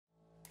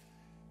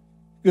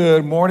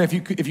Good morning.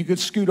 If you could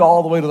scoot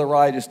all the way to the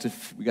right,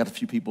 we got a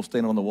few people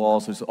standing on the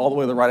walls, so all the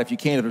way to the right if you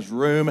can, if there's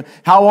room.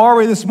 How are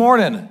we this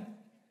morning?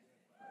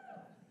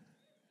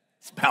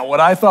 It's about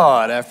what I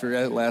thought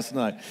after last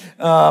night.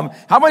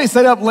 How many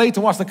stayed up late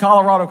to watch the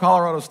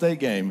Colorado State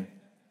game?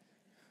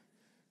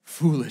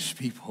 Foolish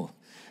people.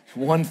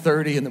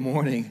 1:30 in the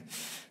morning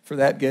for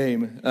that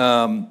game.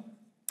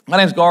 My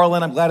name's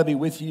Garland. I'm glad to be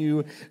with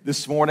you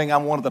this morning.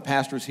 I'm one of the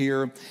pastors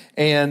here.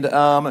 And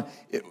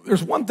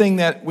there's one thing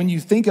that when you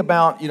think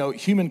about,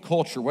 human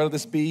culture, whether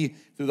this be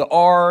through the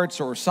arts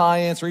or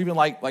science or even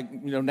like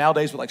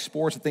nowadays with like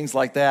sports and things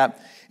like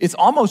that, it's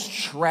almost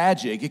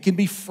tragic. It can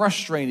be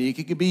frustrating.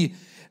 It can be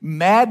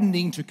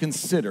maddening to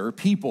consider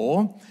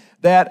people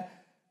that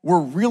were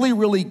really,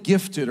 really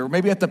gifted, or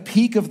maybe at the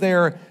peak of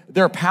their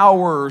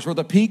powers or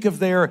the peak of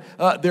their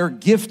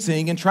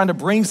gifting and trying to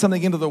bring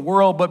something into the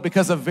world, but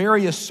because of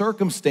various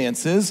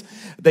circumstances,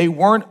 they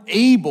weren't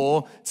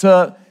able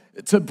to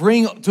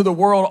bring to the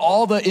world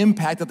all the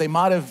impact that they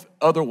might have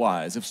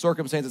otherwise if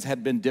circumstances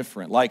had been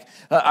different.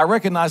 I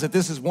recognize that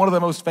this is one of the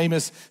most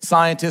famous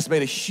scientists,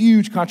 made a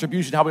huge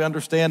contribution to how we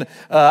understand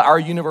our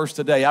universe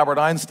today, Albert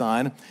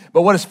Einstein.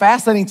 But what is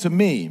fascinating to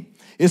me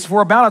is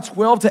for about a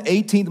 12 to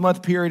 18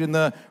 month period in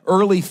the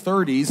early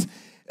 30s,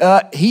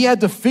 he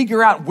had to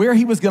figure out where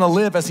he was going to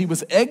live as he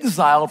was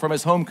exiled from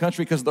his home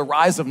country because of the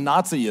rise of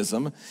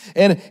Nazism.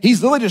 And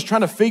he's literally just trying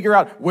to figure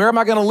out, where am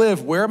I going to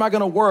live? Where am I going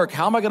to work?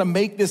 How am I going to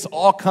make this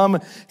all come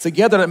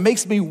together? And it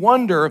makes me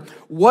wonder,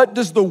 what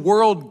does the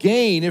world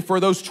gain if for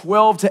those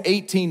 12 to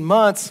 18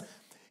 months,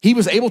 he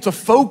was able to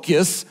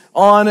focus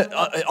on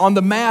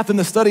the math and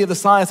the study of the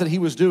science that he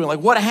was doing?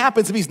 Like, what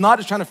happens if he's not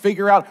just trying to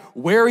figure out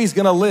where he's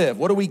going to live?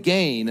 What do we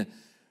gain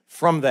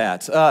from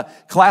that?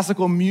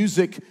 Classical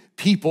music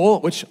people,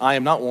 which I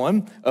am not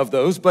one of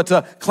those, but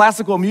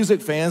classical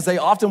music fans, they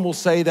often will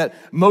say that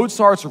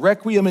Mozart's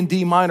Requiem in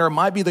D minor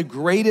might be the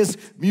greatest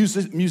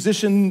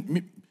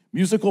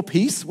musical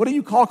piece. What do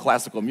you call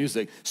classical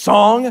music?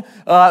 Song,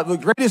 the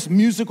greatest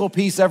musical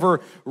piece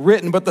ever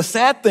written. But the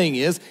sad thing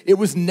is, it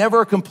was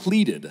never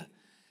completed.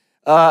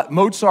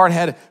 Mozart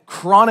had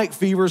chronic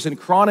fevers and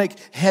chronic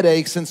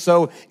headaches, and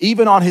so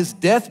even on his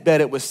deathbed,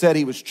 it was said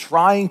he was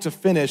trying to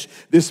finish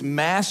this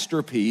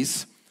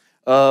masterpiece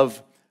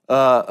of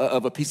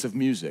a piece of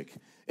music.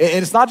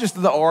 And it's not just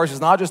in the arts,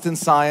 it's not just in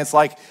science.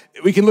 Like,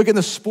 we can look in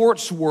the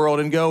sports world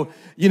and go,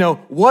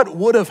 what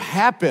would have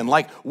happened?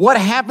 Like, what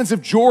happens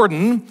if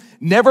Jordan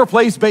never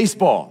plays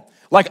baseball?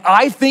 Like,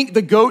 I think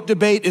the GOAT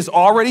debate is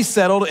already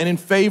settled and in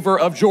favor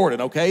of Jordan,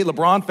 okay?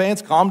 LeBron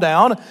fans, calm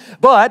down.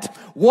 But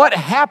what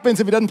happens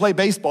if he doesn't play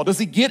baseball? Does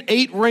he get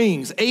 8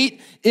 rings, 8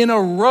 in a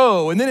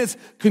row? And then it's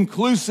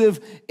conclusive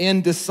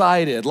and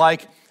decided.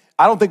 Like,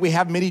 I don't think we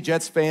have many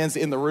Jets fans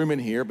in the room in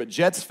here, but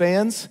Jets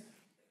fans,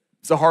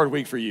 it's a hard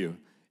week for you.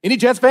 Any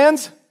Jets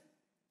fans?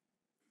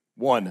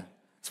 One.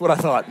 That's what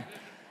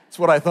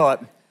I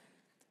thought.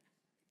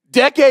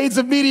 Decades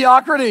of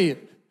mediocrity.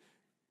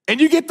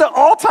 And you get the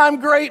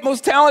all-time great,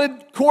 most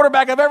talented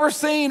quarterback I've ever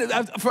seen.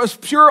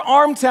 Pure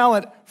arm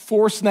talent,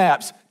 4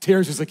 snaps,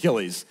 tears his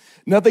Achilles.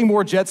 Nothing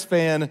more Jets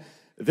fan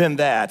than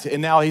that.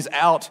 And now he's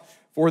out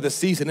for the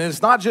season. And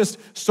it's not just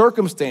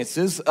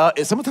circumstances.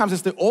 Sometimes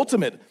it's the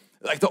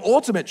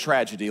ultimate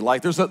tragedy.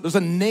 Like, there's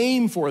a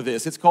name for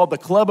this. It's called the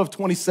Club of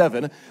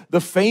 27,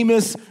 the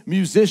famous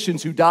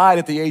musicians who died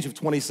at the age of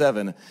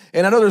 27.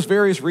 And I know there's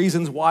various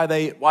reasons why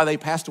they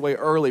passed away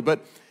early,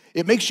 but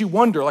it makes you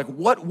wonder, like,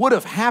 what would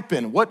have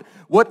happened? What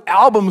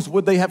albums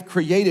would they have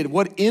created?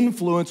 What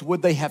influence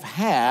would they have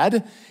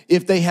had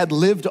if they had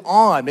lived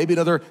on? Maybe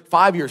another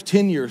 5 years,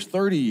 10 years,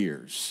 30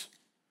 years.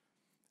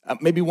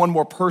 Maybe one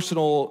more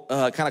personal,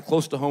 kind of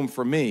close to home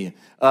for me.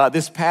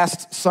 This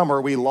past summer,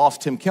 we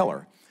lost Tim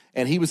Keller.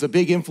 And he was a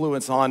big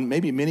influence on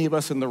maybe many of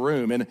us in the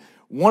room. And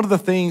one of the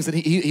things that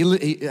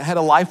he had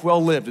a life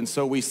well lived, and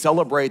so we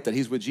celebrate that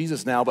he's with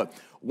Jesus now. But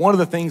one of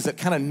the things that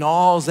kind of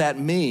gnaws at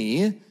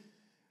me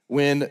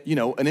when,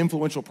 an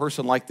influential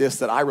person like this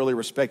that I really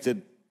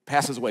respected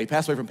passes away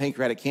from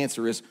pancreatic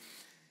cancer is,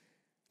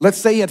 let's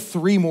say he had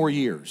 3 more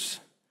years.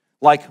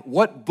 Like,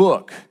 what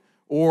book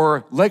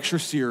or lecture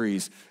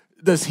series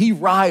does he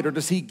write or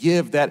does he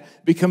give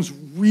that becomes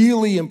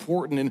really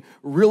important and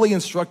really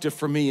instructive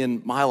for me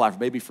in my life,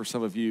 maybe for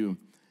some of you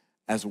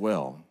as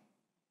well?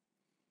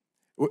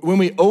 When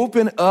we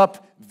open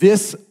up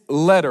this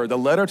letter, the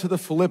letter to the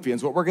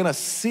Philippians, what we're going to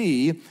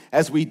see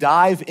as we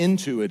dive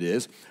into it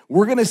is,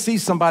 we're going to see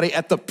somebody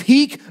at the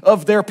peak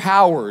of their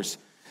powers.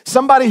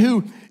 Somebody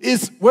who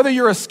is, whether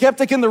you're a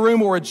skeptic in the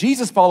room or a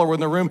Jesus follower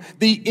in the room,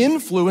 the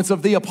influence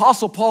of the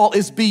Apostle Paul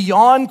is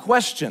beyond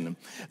question.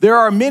 There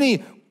are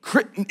many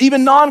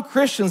even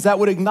non-Christians that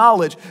would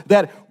acknowledge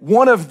that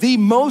one of the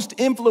most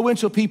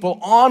influential people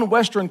on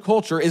Western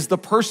culture is the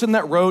person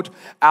that wrote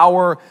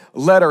our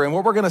letter. And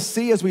what we're going to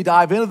see as we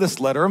dive into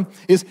this letter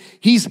is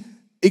he's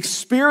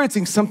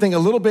experiencing something a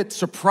little bit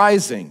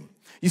surprising.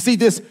 You see,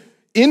 this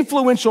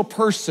influential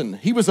person.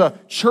 He was a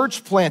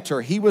church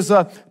planter. He was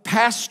a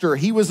pastor.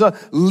 He was a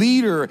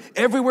leader.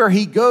 Everywhere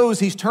he goes,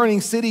 he's turning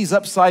cities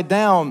upside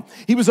down.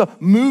 He was a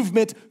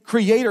movement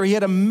creator. He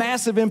had a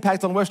massive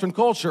impact on Western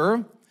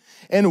culture.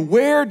 And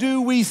where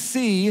do we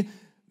see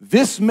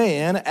this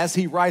man as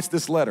he writes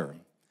this letter?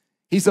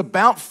 He's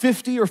about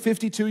 50 or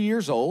 52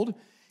 years old.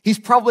 He's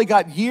probably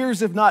got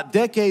years, if not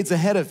decades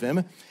ahead of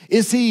him.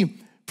 Is he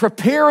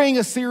preparing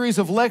a series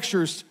of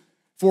lectures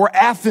for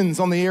Athens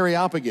on the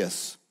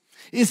Areopagus?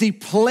 Is he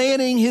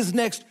planning his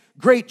next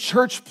great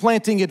church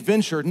planting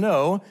adventure?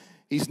 No,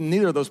 he's in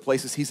neither of those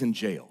places. He's in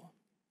jail.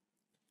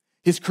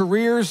 His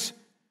career's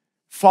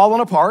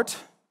fallen apart.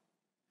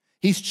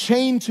 He's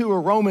chained to a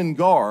Roman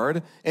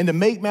guard. And to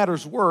make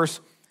matters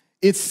worse,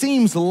 it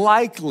seems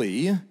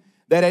likely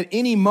that at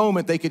any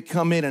moment they could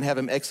come in and have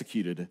him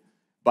executed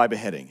by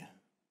beheading.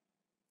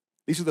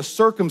 These are the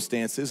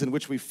circumstances in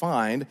which we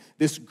find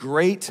this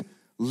great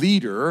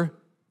leader,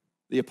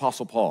 the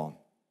Apostle Paul.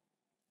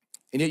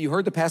 And yet you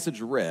heard the passage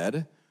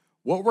read.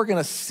 What we're going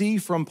to see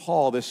from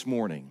Paul this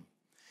morning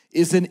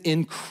is an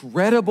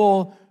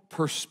incredible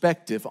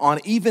perspective on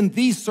even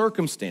these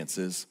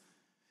circumstances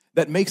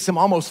that makes him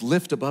almost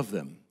lift above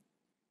them.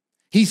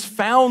 He's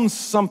found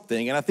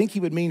something, and I think he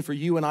would mean for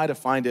you and I to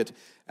find it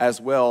as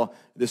well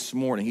this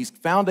morning. He's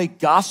found a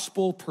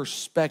gospel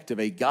perspective,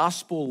 a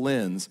gospel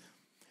lens,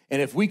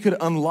 and if we could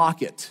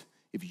unlock it,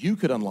 if you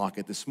could unlock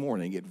it this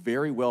morning, it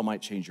very well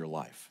might change your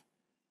life.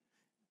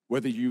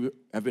 Whether you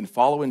have been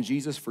following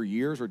Jesus for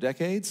years or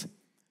decades,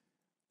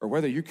 or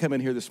whether you come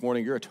in here this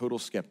morning, you're a total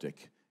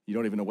skeptic. You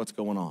don't even know what's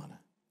going on.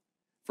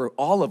 For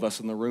all of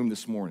us in the room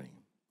this morning,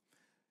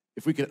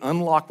 if we could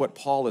unlock what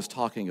Paul is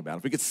talking about,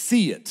 if we could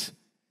see it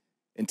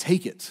and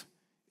take it,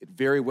 it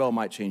very well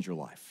might change your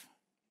life.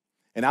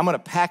 And I'm going to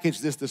package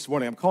this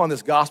morning. I'm calling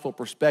this gospel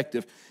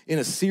perspective in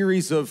a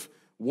series of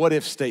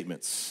what-if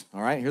statements.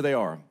 All right, here they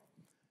are.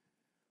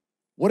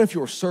 What if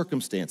your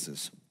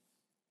circumstances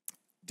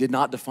did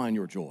not define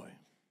your joy?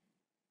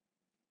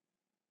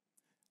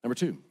 Number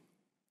two,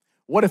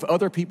 what if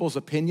other people's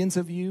opinions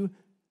of you,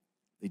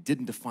 they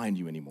didn't define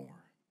you anymore?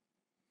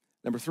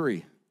 Number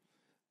three,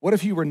 what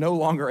if you were no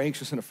longer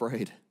anxious and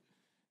afraid?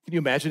 Can you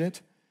imagine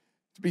it?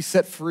 To be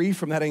set free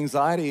from that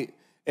anxiety.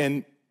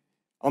 And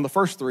on the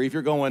first three, if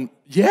you're going,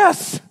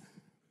 yes,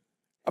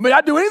 I mean,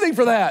 I'd do anything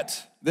for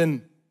that,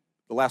 then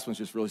the last one's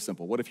just really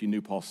simple. What if you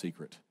knew Paul's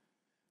secret?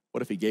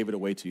 What if he gave it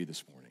away to you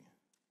this morning?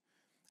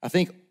 I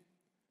think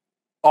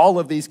all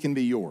of these can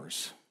be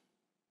yours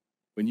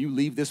when you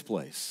leave this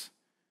place,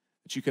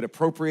 that you could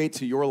appropriate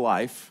to your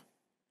life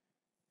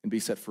and be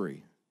set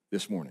free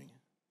this morning.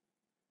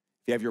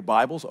 If you have your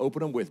Bibles,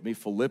 open them with me,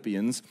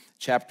 Philippians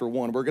chapter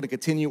 1. We're going to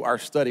continue our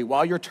study.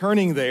 While you're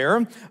turning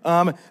there,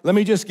 let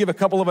me just give a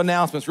couple of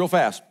announcements real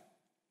fast.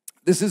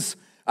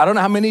 I don't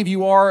know how many of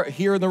you are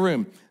here in the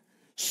room,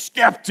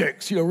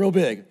 skeptics, real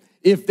big.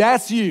 If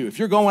that's you, if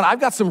you're going,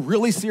 I've got some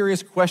really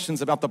serious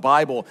questions about the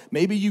Bible.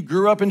 Maybe you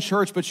grew up in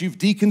church, but you've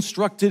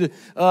deconstructed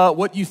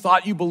what you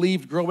thought you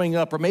believed growing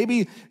up. Or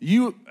maybe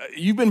you've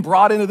been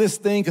brought into this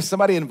thing because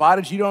somebody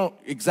invited you. You don't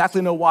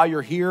exactly know why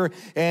you're here,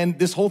 and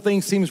this whole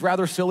thing seems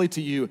rather silly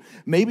to you.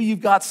 Maybe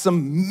you've got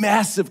some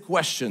massive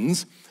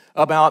questions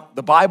about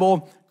the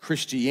Bible,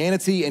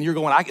 Christianity, and you're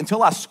going,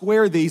 until I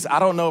square these, I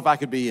don't know if I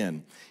could be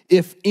in.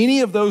 If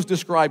any of those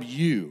describe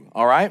you,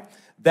 all right,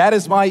 that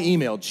is my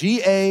email,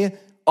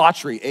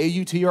 Autry,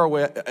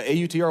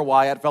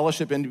 A-U-T-R-Y at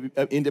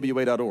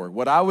fellowshipnwa.org.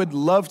 What I would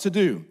love to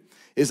do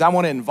is I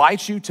want to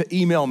invite you to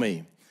email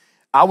me.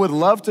 I would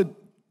love to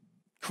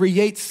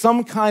create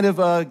some kind of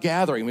a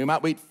gathering. We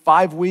might wait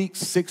 5 weeks,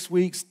 6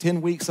 weeks,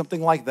 10 weeks,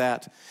 something like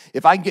that.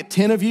 If I can get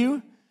 10 of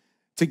you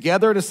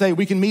together to say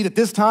we can meet at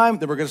this time,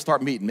 then we're going to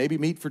start meeting. Maybe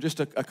meet for just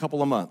a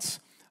couple of months.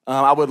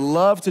 I would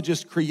love to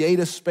just create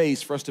a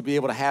space for us to be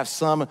able to have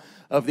some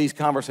of these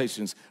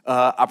conversations.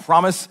 I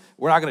promise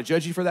we're not going to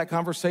judge you for that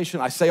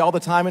conversation. I say all the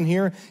time in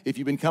here, if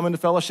you've been coming to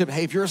fellowship,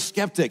 hey, if you're a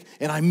skeptic,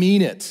 and I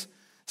mean it.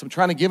 So I'm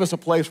trying to give us a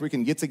place where we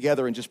can get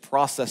together and just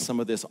process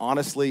some of this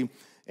honestly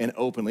and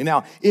openly.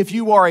 Now, if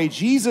you are a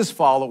Jesus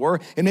follower,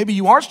 and maybe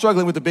you aren't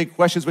struggling with the big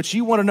questions, but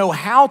you want to know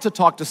how to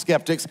talk to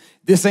skeptics,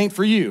 this ain't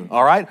for you,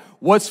 all right?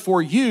 What's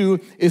for you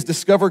is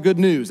discover good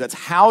news. That's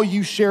how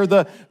you share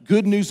the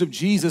good news of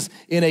Jesus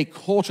in a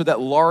culture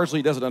that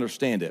largely doesn't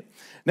understand it.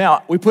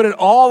 Now, we put it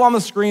all on the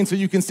screen so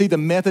you can see the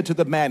method to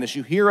the madness.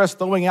 You hear us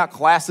throwing out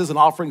classes and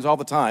offerings all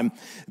the time.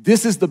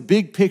 This is the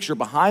big picture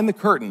behind the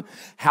curtain,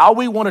 how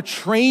we want to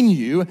train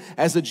you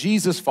as a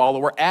Jesus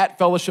follower at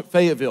Fellowship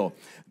Fayetteville.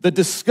 The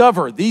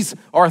Discover, this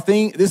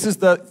is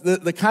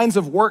the kinds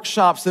of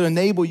workshops that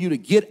enable you to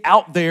get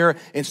out there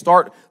and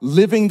start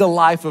living the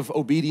life of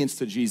obedience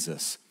to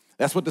Jesus.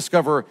 That's what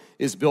Discover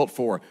is built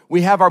for.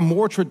 We have our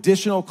more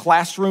traditional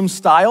classroom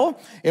style,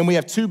 and we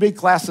have 2 big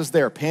classes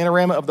there,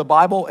 Panorama of the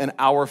Bible and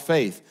Our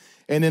Faith.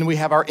 And then we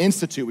have our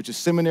Institute, which is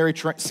seminary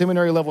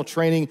level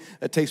training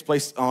that takes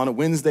place on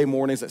Wednesday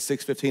mornings at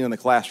 6:15 in the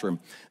classroom.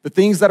 The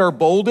things that are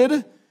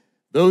bolded,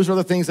 those are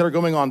the things that are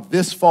going on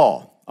this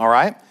fall. all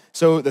right?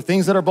 So the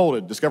things that are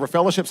bolded, Discover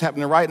Fellowship's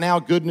happening right now,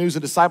 Good News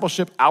of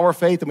Discipleship, Our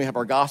Faith, and we have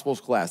our Gospels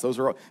class. Those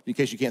are, in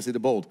case you can't see the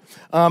bold.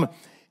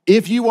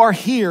 If you are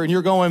here and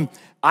you're going,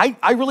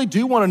 I really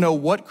do want to know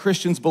what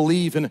Christians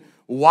believe and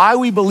why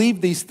we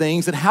believe these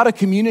things and how to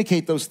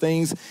communicate those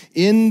things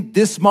in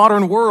this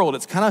modern world.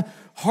 It's kind of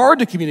hard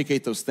to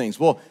communicate those things.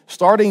 Well,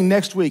 starting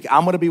next week,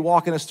 I'm going to be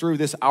walking us through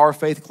this Our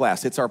Faith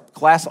class. It's our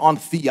class on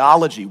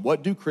theology.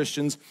 What do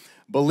Christians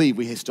believe?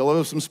 We still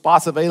have some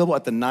spots available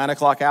at the 9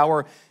 o'clock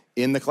hour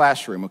in the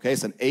classroom, okay?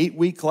 It's an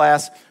 8-week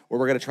class where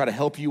we're going to try to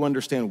help you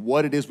understand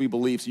what it is we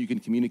believe so you can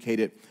communicate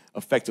it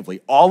effectively.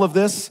 All of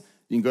this,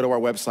 you can go to our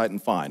website and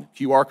find.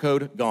 QR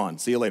code, gone.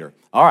 See you later.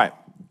 All right.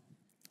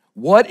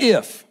 What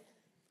if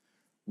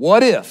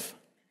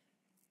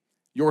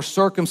your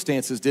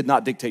circumstances did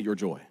not dictate your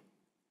joy?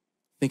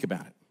 Think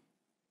about it.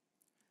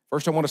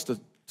 First, I want us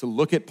to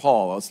look at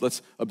Paul.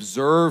 Let's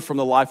observe from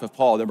the life of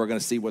Paul, then we're going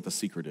to see what the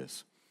secret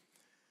is.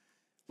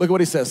 Look at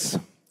what he says.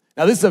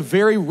 Now, this is a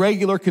very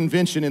regular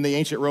convention in the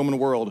ancient Roman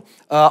world.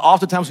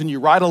 Oftentimes, when you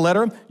write a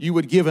letter, you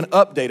would give an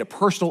update, a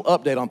personal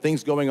update on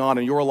things going on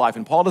in your life.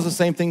 And Paul does the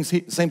same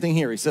thing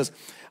here. He says,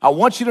 I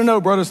want you to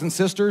know, brothers and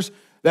sisters,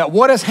 that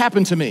what has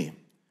happened to me.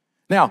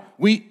 Now,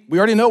 we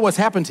already know what's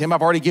happened to him.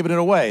 I've already given it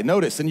away.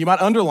 Notice, and you might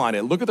underline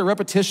it. Look at the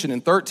repetition in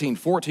 13,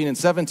 14, and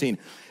 17.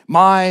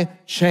 My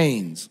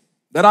chains,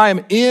 that I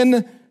am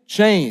in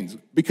chains.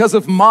 Because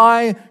of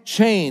my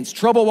chains,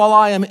 trouble while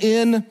I am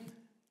in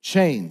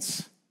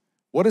chains.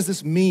 What does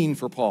this mean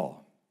for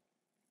Paul?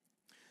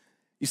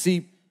 You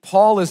see,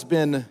 Paul has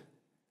been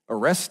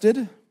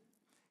arrested.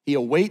 He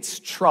awaits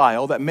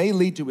trial that may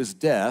lead to his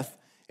death,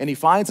 and he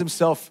finds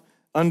himself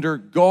under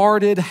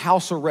guarded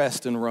house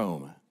arrest in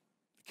Rome,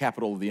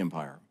 capital of the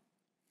empire.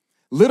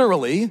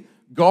 Literally,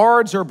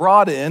 guards are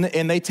brought in,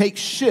 and they take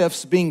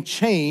shifts being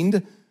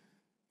chained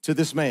to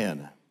this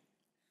man.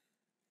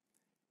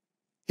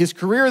 His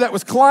career that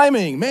was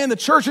climbing, man, the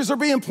churches are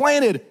being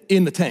planted,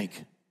 in the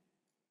tank.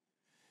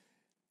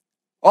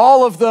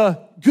 All of the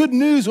good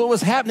news, what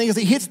was happening as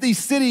he hits these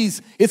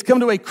cities, it's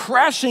come to a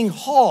crashing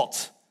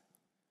halt.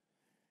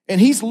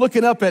 And he's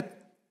looking up at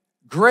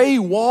gray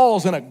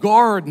walls and a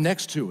guard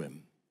next to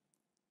him.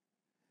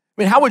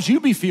 I mean, how would you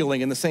be feeling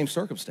in the same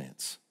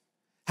circumstance?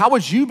 How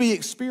would you be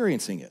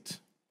experiencing it?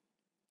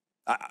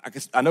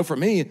 I know for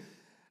me,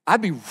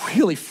 I'd be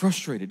really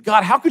frustrated.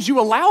 God, how could you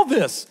allow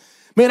this?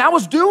 Man, I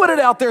was doing it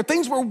out there.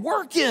 Things were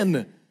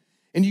working.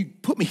 And you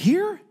put me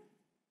here?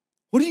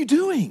 What are you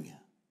doing?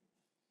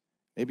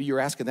 Maybe you're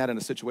asking that in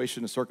a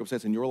situation, a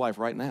circumstance in your life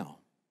right now.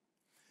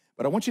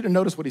 But I want you to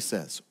notice what he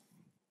says.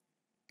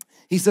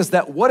 He says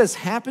that what has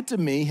happened to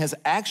me has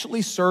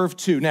actually served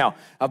to. Now,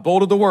 I've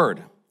bolded the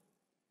word.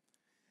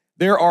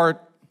 There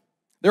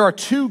are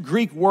two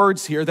Greek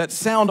words here that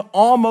sound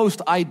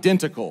almost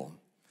identical.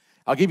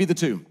 I'll give you the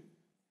two.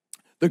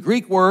 The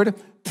Greek word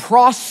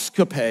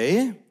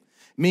proskope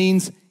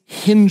means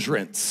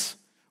hindrance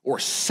or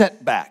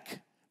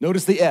setback.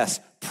 Notice the S,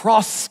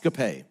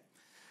 proskope.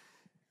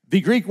 The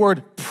Greek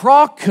word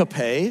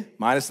prokope,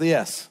 minus the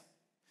S,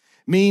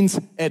 means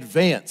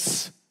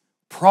advance,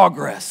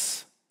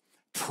 progress.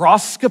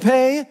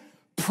 Proskope,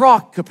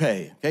 prokope.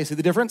 Okay, see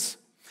the difference?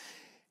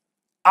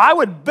 I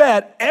would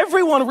bet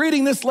everyone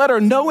reading this letter,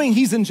 knowing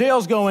he's in jail,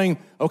 is going,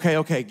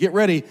 okay, get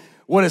ready.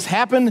 What has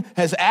happened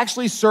has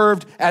actually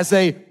served as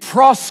a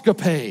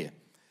proskope,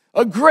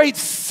 a great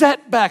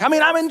setback. I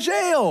mean, I'm in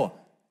jail.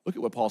 Look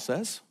at what Paul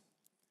says.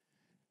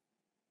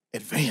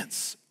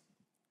 Advance,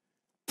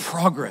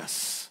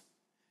 progress.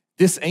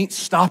 This ain't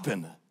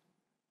stopping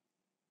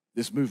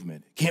this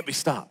movement. It can't be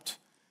stopped.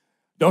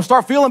 Don't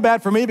start feeling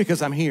bad for me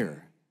because I'm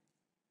here.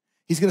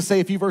 He's going to say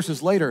a few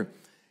verses later,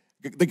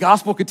 the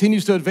gospel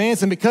continues to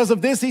advance, and because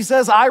of this, he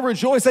says, I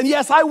rejoice, and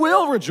yes, I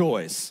will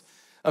rejoice.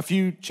 A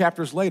few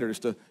chapters later,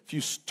 just a few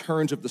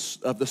turns of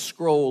the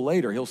scroll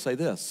later, he'll say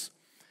this.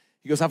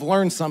 He goes, I've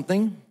learned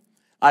something.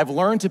 I've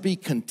learned to be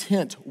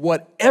content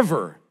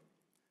whatever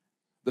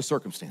the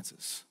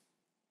circumstances.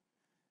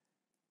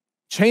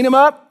 Chain him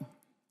up.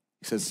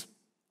 He says,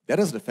 that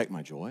doesn't affect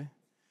my joy.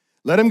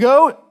 Let him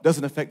go,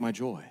 doesn't affect my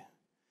joy.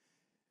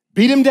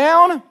 Beat him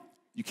down,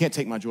 you can't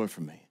take my joy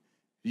from me.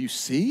 Do you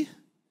see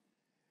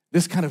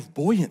this kind of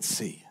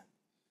buoyancy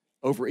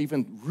over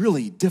even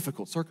really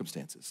difficult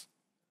circumstances?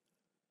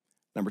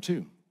 Number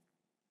two,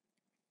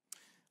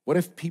 what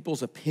if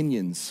people's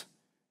opinions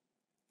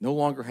no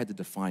longer had to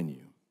define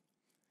you?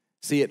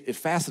 See, it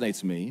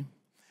fascinates me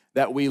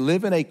that we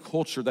live in a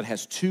culture that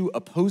has two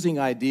opposing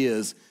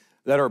ideas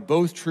that are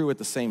both true at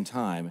the same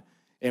time,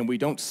 and we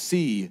don't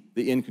see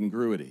the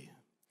incongruity.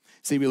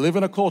 See, we live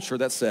in a culture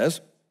that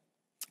says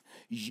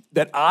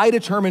that I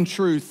determine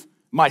truth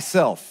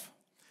myself.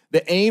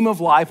 The aim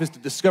of life is to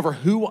discover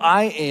who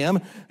I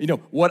am,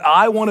 what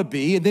I want to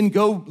be, and then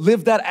go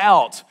live that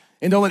out,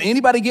 and don't let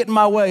anybody get in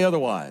my way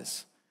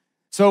otherwise.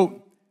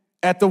 So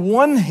at the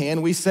one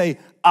hand, we say,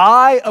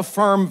 I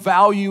affirm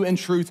value and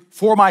truth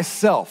for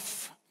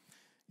myself.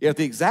 Yet at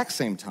the exact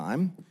same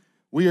time,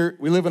 we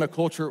live in a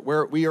culture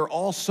where we are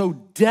all so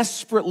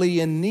desperately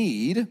in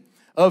need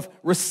of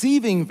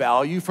receiving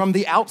value from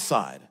the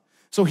outside.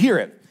 So hear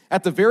it.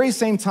 At the very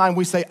same time,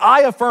 we say,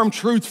 I affirm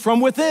truth from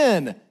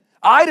within.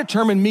 I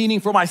determine meaning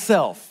for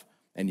myself.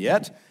 And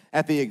yet,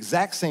 at the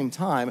exact same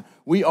time,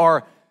 we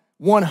are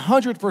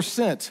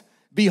 100%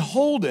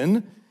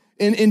 beholden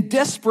in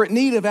desperate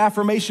need of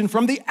affirmation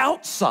from the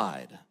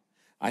outside.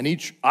 I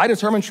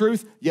determine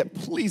truth, yet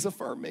please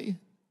affirm me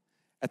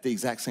at the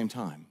exact same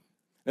time.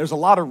 There's a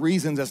lot of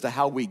reasons as to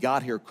how we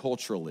got here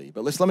culturally,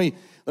 but let me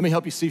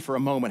help you see for a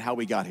moment how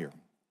we got here.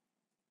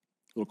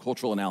 A little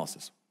cultural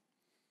analysis.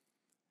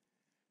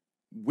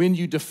 When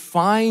you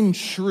define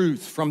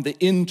truth from the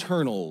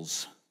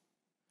internals,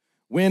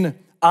 when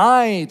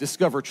I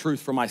discover truth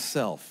for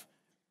myself,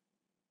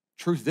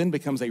 truth then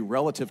becomes a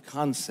relative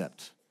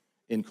concept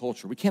in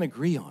culture. We can't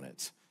agree on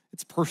it.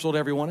 It's personal to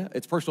everyone.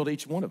 It's personal to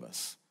each one of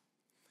us.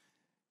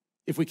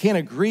 If we can't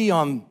agree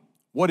on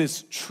what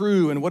is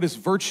true and what is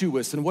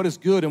virtuous and what is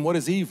good and what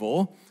is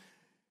evil,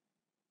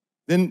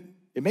 then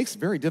it makes it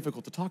very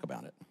difficult to talk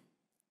about it.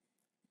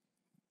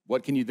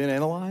 What can you then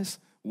analyze?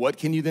 What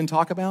can you then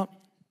talk about?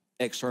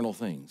 External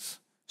things,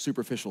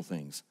 superficial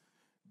things,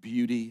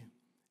 beauty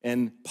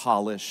and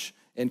polish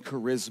and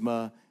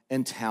charisma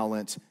and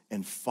talent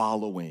and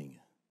following.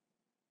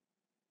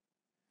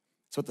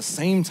 So at the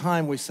same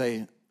time we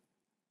say,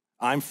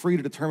 I'm free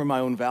to determine my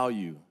own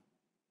value.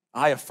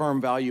 I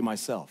affirm value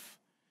myself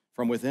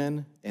from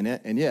within,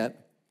 and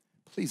yet,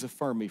 please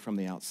affirm me from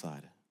the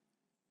outside.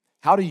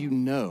 How do you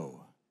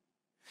know?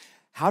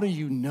 How do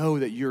you know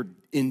that you're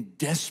in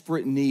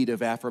desperate need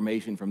of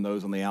affirmation from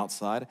those on the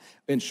outside?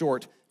 In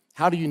short,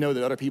 how do you know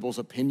that other people's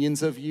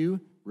opinions of you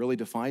really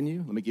define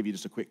you? Let me give you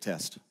just a quick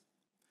test.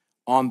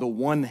 On the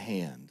one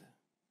hand,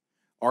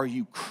 are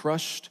you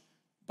crushed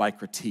by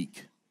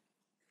critique?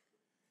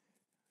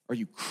 Are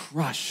you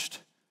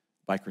crushed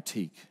by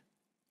critique?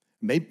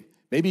 Maybe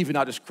even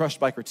not just crushed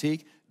by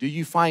critique. Do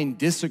you find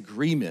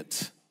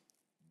disagreement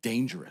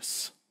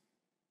dangerous?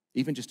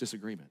 Even just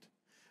disagreement.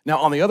 Now,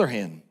 on the other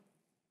hand,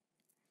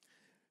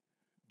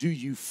 do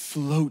you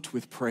float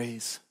with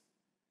praise?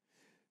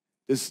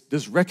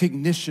 Does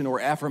recognition or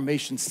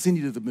affirmation send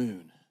you to the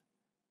moon?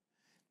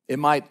 It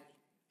might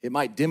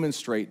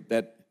demonstrate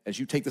that as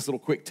you take this little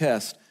quick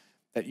test,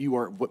 that you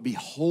are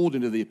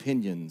beholden to the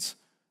opinions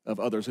of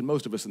others, and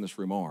most of us in this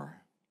room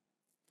are.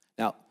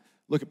 Now,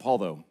 look at Paul,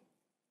 though.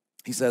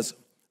 He says,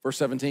 verse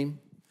 17,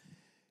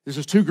 there's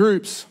just two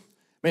groups.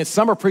 Man,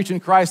 some are preaching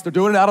Christ. They're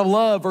doing it out of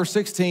love, verse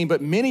 16,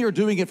 but many are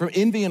doing it from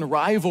envy and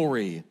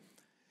rivalry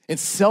and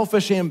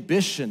selfish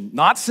ambition,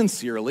 not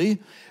sincerely.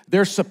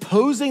 They're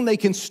supposing they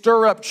can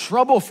stir up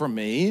trouble for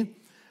me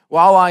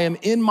while I am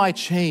in my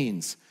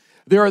chains.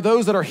 There are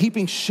those that are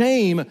heaping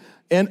shame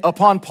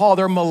upon Paul.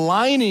 They're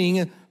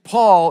maligning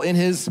Paul in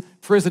his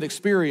prison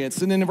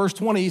experience. And then in verse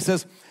 20, he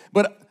says,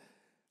 but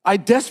I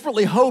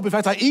desperately hope, in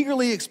fact, I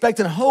eagerly expect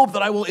and hope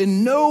that I will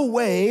in no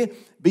way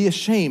be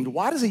ashamed.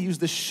 Why does he use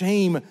the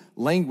shame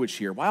language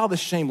here? Why all this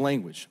shame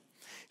language?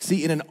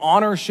 See, in an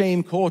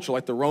honor-shame culture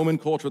like the Roman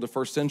culture of the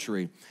first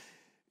century,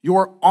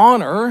 your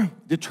honor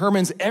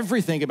determines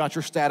everything about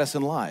your status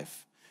in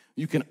life.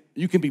 You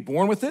can be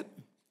born with it.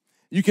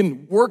 You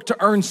can work to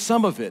earn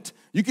some of it.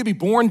 You can be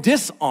born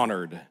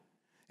dishonored,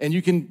 and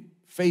you can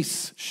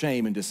face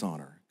shame and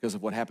dishonor because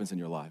of what happens in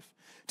your life.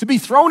 To be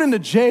thrown into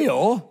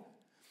jail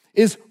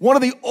is one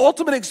of the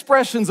ultimate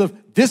expressions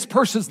of this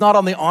person's not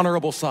on the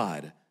honorable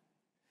side.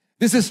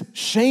 This is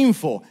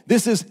shameful.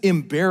 This is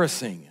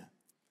embarrassing.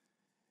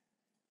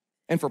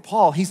 And for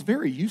Paul, he's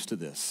very used to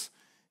this.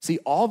 See,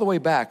 all the way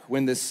back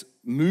when this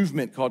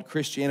movement called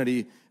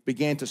Christianity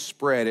began to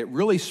spread, it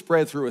really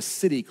spread through a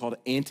city called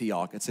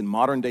Antioch. It's in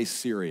modern-day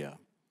Syria.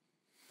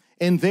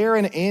 And there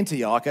in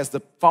Antioch, as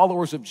the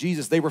followers of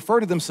Jesus, they refer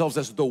to themselves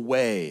as the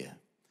Way.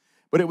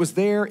 But it was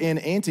there in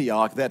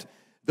Antioch that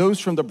those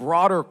from the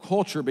broader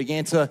culture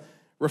began to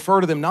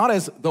refer to them not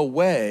as the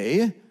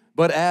Way,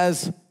 but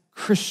as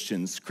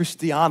Christians.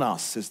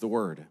 Christianos is the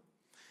word.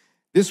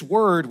 This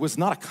word was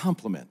not a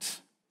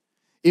compliment.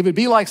 It would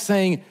be like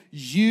saying,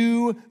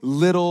 you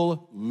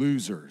little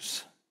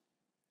losers.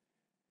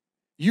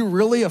 You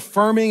really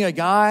affirming a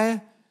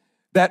guy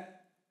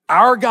that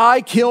our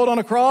guy killed on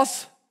a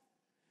cross?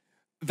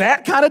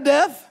 That kind of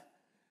death?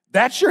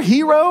 That's your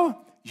hero?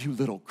 You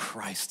little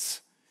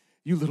Christs.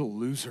 You little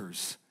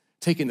losers.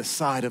 Taking the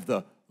side of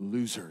the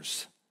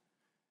losers.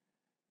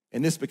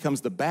 And this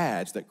becomes the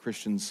badge that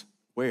Christians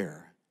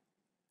wear.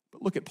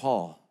 But look at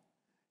Paul.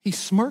 He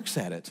smirks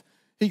at it.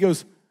 He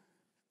goes,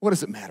 what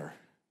does it matter?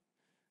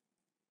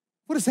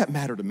 What does that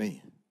matter to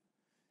me?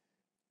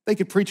 They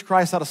could preach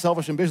Christ out of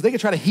selfish ambition. They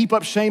could try to heap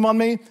up shame on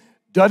me.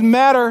 Doesn't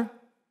matter.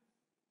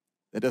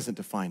 That doesn't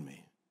define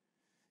me.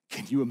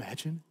 Can you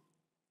imagine?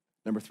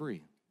 Number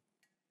 3,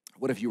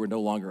 what if you were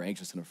no longer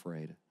anxious and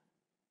afraid?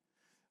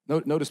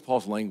 Notice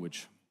Paul's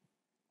language.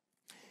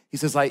 He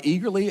says, I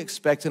eagerly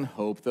expect and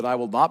hope that I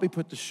will not be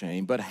put to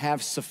shame, but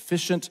have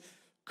sufficient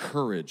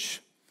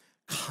courage,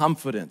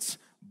 confidence,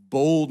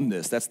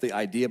 boldness. That's the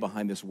idea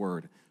behind this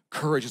word.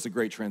 Courage is a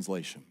great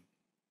translation.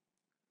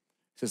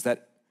 He says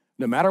that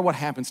no matter what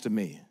happens to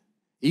me,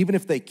 even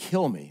if they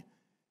kill me,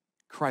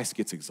 Christ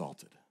gets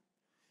exalted.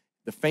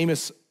 The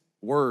famous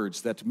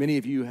words that many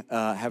of you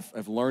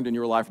have learned in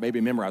your life,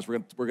 maybe memorized, we're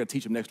going to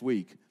teach them next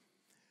week.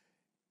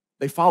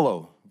 They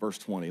follow verse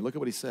 20. Look at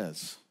what he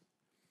says.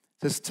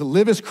 It says, to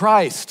live is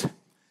Christ,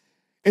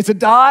 and to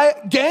die,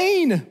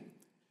 gain.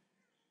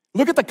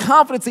 Look at the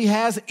confidence he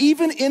has,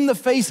 even in the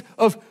face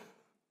of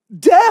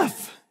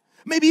death,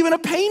 maybe even a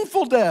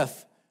painful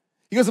death.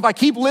 He goes, if I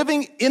keep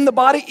living in the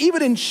body,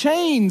 even in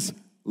chains,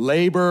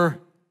 labor,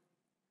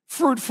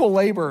 fruitful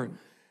labor.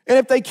 And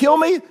if they kill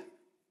me,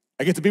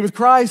 I get to be with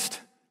Christ.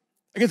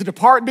 I get to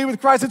depart and be with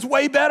Christ. It's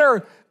way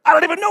better. I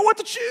don't even know what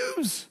to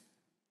choose.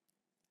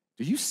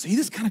 Do you see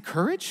this kind of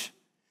courage?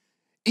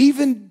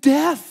 Even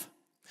death,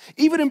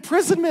 even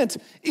imprisonment,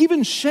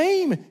 even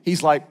shame.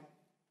 He's like,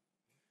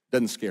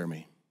 doesn't scare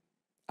me.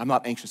 I'm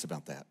not anxious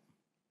about that.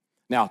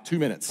 Now, 2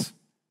 minutes.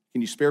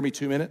 Can you spare me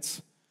 2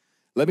 minutes?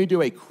 Let me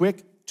do a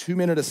quick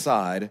 2-minute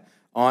aside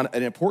on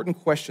an important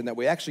question that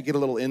we actually get a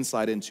little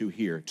insight into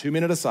here.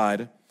 2-minute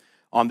aside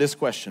on this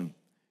question.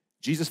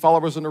 Jesus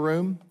followers in the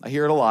room, I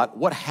hear it a lot.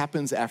 What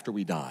happens after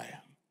we die?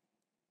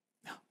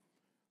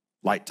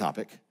 Light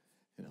topic,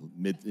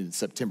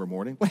 mid-September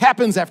morning. What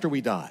happens after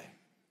we die?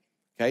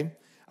 Okay?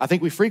 I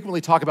think we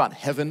frequently talk about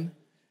heaven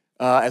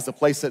as the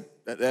place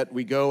that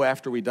we go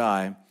after we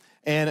die.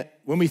 And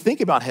when we think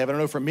about heaven, I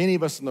know for many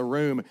of us in the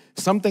room,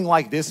 something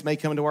like this may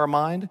come into our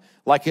mind,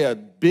 like a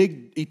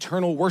big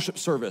eternal worship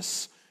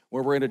service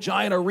where we're in a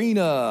giant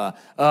arena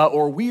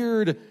or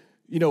weird,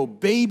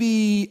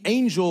 baby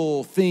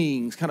angel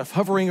things kind of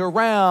hovering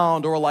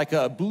around, or like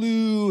a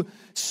blue,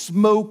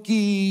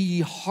 smoky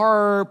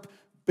harp,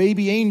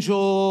 baby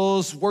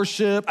angels,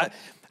 worship.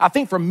 I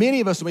think for many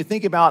of us, when we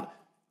think about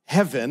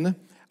heaven,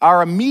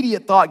 our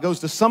immediate thought goes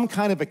to some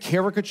kind of a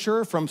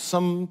caricature from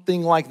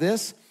something like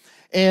this.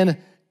 And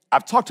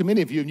I've talked to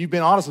many of you, and you've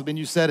been honest with me, and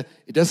you said,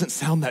 it doesn't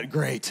sound that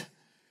great.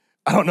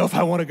 I don't know if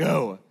I want to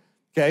go,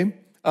 okay?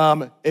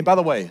 And by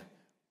the way,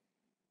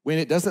 when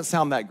it doesn't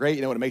sound that great,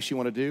 you know what it makes you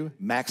want to do?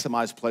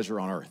 Maximize pleasure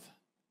on earth,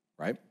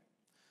 right?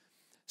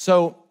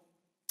 So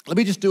let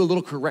me just do a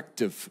little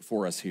corrective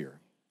for us here.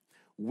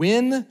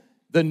 When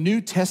the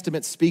New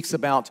Testament speaks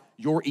about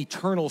your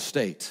eternal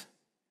state,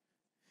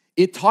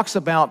 it talks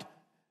about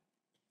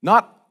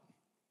not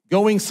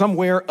going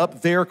somewhere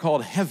up there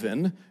called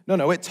heaven.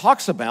 No, it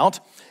talks about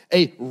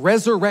a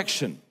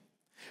resurrection.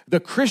 The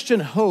Christian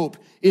hope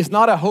is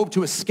not a hope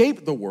to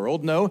escape the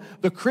world. No,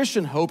 the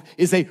Christian hope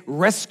is a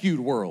rescued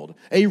world,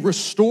 a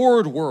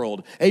restored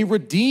world, a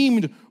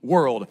redeemed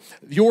world.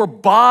 Your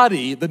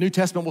body, the New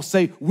Testament will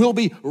say, will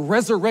be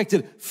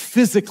resurrected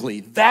physically.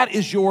 That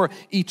is your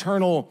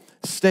eternal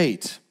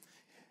state.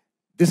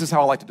 This is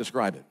how I like to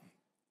describe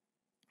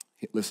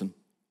it. Listen,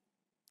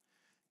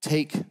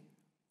 take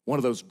one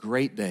of those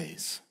great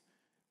days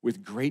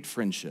with great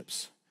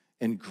friendships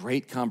and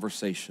great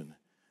conversation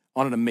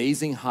on an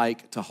amazing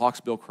hike to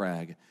Hawksbill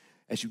Crag.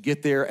 As you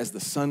get there, as the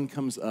sun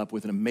comes up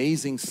with an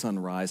amazing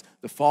sunrise,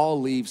 the fall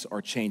leaves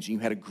are changing. You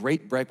had a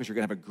great breakfast. You're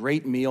going to have a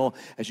great meal.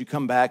 As you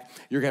come back,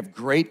 you're going to have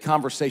great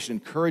conversation,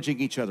 encouraging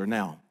each other.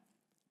 Now,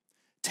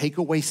 take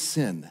away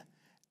sin,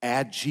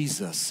 add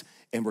Jesus,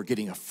 and we're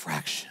getting a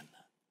fraction.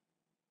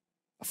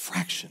 A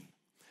fraction.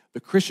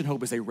 The Christian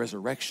hope is a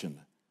resurrection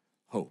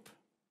hope.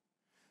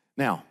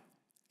 Now,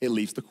 it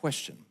leaves the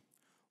question,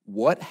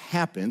 what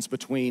happens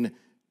between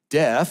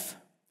death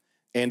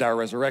and our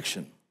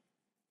resurrection?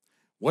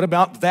 What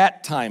about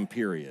that time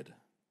period?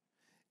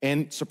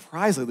 And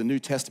surprisingly, the New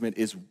Testament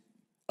is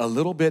a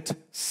little bit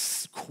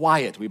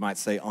quiet, we might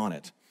say, on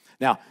it.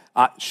 Now,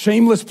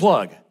 shameless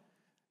plug.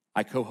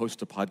 I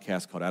co-host a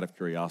podcast called Out of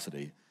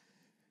Curiosity,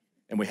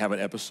 and we have an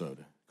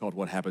episode called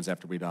What Happens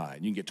After We Die.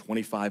 And you can get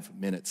 25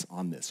 minutes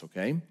on this,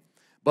 okay?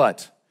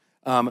 But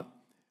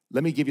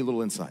let me give you a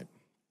little insight.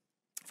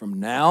 From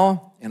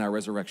now and our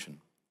resurrection,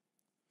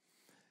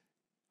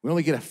 we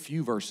only get a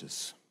few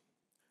verses.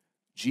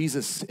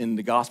 Jesus, in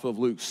the Gospel of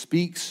Luke,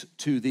 speaks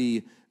to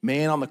the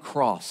man on the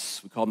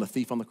cross. We call him the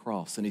thief on the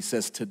cross. And he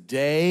says,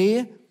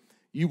 today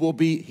you will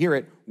be, hear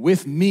it,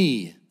 with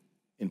me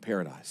in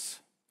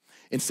paradise.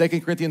 In 2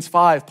 Corinthians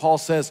 5, Paul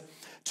says,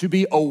 to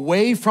be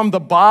away from the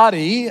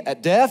body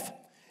at death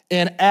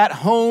and at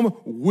home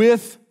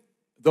with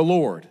the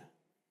Lord.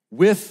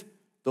 With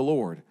the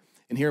Lord.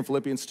 And here in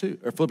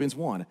Philippians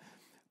 1,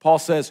 Paul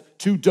says,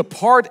 to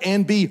depart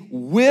and be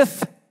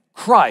with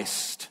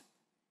Christ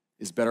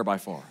is better by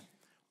far.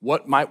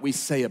 What might we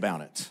say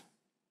about it?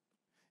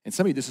 And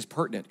some of you, this is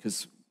pertinent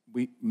because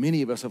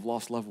many of us have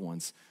lost loved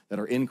ones that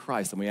are in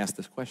Christ, and we ask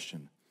this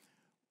question.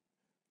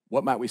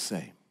 What might we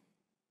say?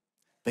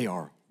 They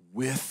are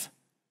with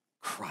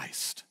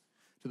Christ.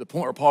 To the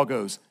point where Paul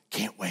goes,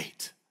 can't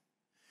wait.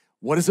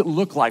 What does it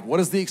look like? What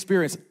is the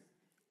experience?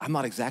 I'm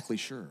not exactly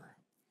sure.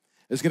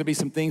 There's going to be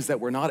some things that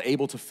we're not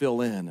able to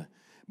fill in.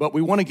 But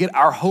we want to get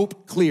our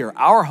hope clear.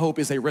 Our hope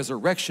is a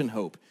resurrection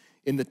hope.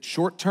 In the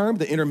short term,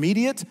 the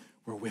intermediate,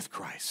 we're with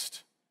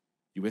Christ.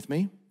 You with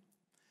me?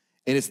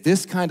 And it's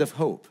this kind of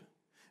hope,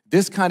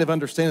 this kind of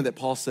understanding that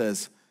Paul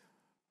says,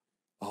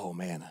 oh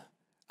man,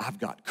 I've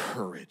got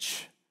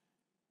courage.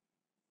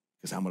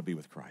 because I'm going to be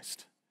with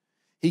Christ.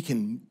 He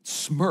can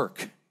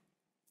smirk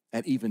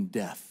at even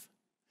death.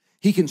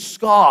 He can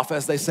scoff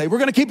as they say, we're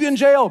going to keep you in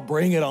jail.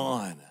 Bring it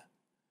on.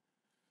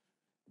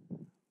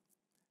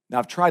 Now,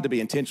 I've tried to be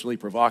intentionally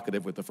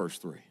provocative with the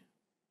first three.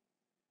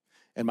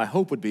 And my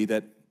hope would be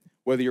that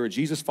whether you're a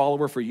Jesus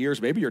follower for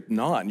years, maybe you're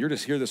not, and you're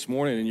just here this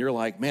morning and you're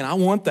like, man, I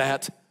want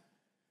that.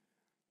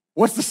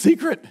 What's the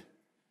secret?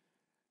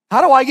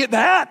 How do I get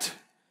that?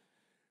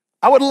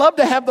 I would love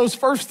to have those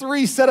first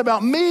three said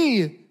about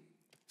me.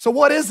 So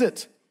what is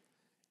it?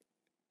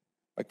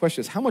 My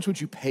question is, how much would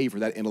you pay for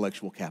that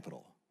intellectual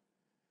capital?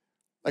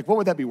 Like, what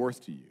would that be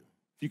worth to you?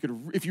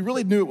 If you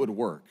really knew it would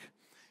work.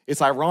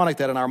 It's ironic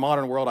that in our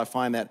modern world, I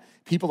find that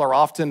people are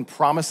often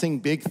promising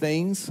big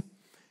things.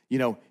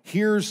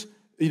 Here's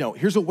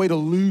a way to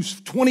lose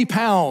 20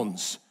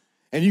 pounds,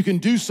 and you can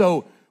do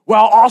so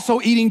while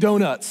also eating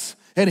donuts.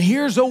 And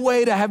here's a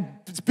way to have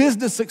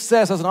business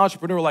success as an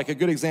entrepreneur, like a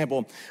good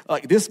example.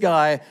 Like this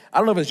guy, I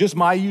don't know if it's just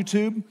my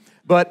YouTube,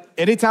 but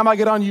anytime I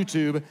get on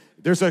YouTube,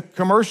 there's a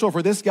commercial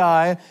for this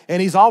guy,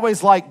 and he's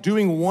always like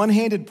doing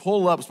one-handed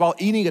pull-ups while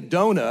eating a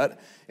donut,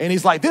 and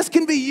he's like, this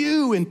can be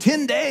you in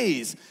 10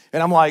 days.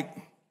 And I'm like,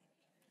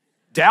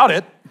 doubt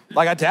it.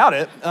 Like, I doubt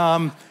it.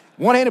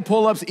 One-handed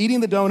pull-ups,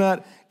 eating the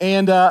donut,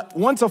 and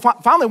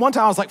finally one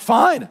time I was like,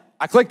 fine.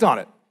 I clicked on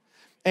it.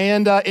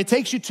 And it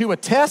takes you to a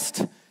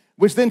test,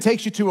 which then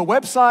takes you to a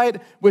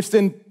website, which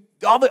then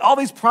all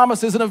these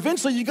promises, and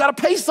eventually you got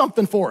to pay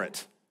something for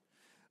it.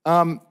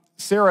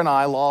 Sarah and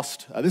I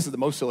lost, this is the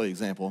most silly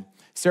example,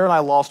 Sarah and I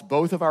lost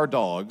both of our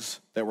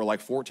dogs that were like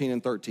 14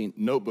 and 13,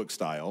 notebook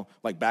style,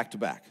 like back to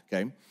back,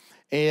 okay?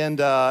 And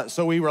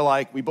so we were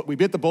like, we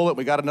bit the bullet,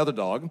 we got another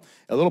dog,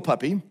 a little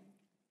puppy,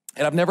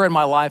 and I've never in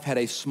my life had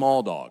a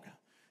small dog.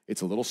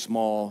 It's a little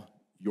small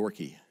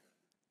Yorkie.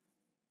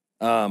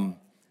 I'm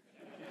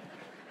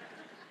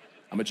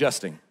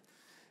adjusting.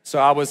 So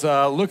I was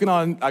I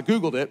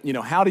Googled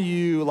it, how do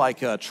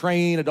you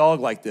train a dog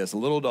like this, a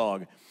little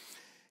dog?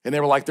 And they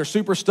were like, they're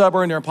super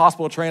stubborn, they're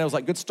impossible to train. I was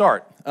like, good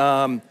start.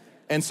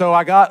 And so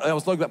I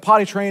was looking at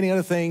potty training,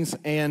 other things,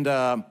 and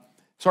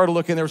started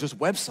looking. There was this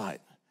website.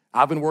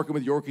 I've been working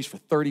with Yorkies for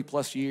 30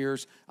 plus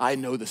years. I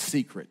know the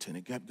secret, and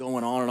it kept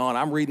going on and on.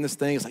 I'm reading this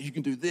thing. It's like, you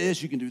can do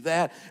this, you can do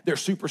that. They're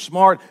super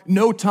smart.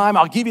 No time.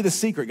 I'll give you the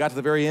secret. Got to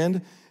the very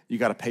end. You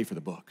got to pay for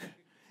the book.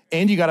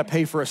 And you got to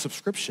pay for a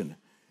subscription.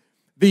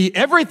 The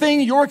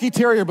Everything Yorkie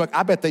Terrier book,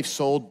 I bet they've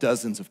sold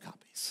dozens of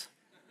copies.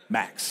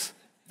 Max,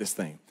 this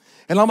thing.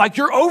 And I'm like,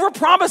 you're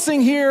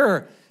over-promising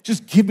here.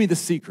 Just give me the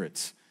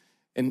secrets.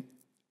 And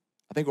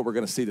I think what we're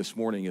going to see this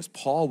morning is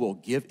Paul will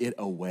give it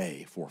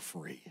away for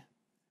free.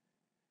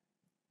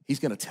 He's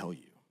going to tell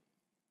you.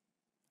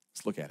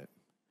 Let's look at it.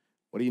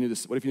 What if you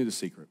knew the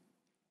secret?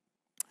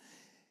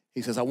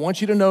 He says, I want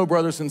you to know,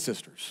 brothers and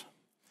sisters,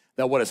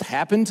 that what has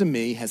happened to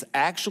me has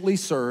actually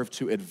served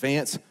to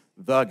advance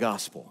the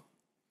gospel.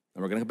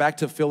 And we're going to go back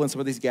to fill in some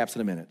of these gaps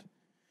in a minute.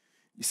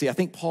 You see, I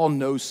think Paul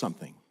knows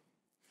something.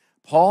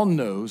 Paul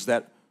knows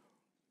that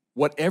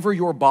whatever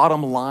your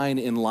bottom line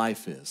in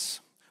life is,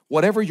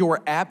 whatever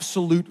your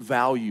absolute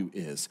value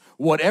is,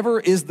 whatever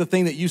is the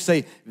thing that you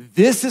say,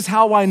 this is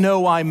how I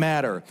know I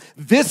matter.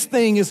 This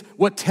thing is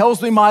what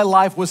tells me my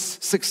life was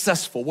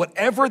successful.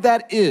 Whatever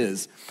that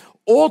is,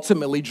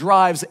 ultimately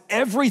drives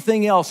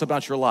everything else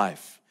about your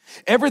life.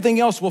 Everything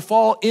else will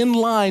fall in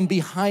line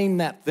behind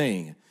that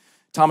thing.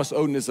 Thomas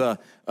Oden is a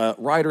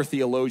writer,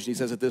 theologian. He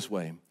says it this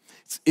way.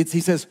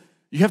 He says,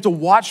 you have to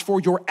watch for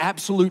your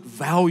absolute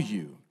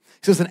value.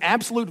 He says, an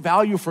absolute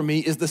value for me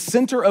is the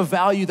center of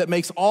value that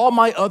makes all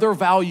my other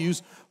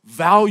values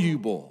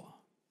valuable.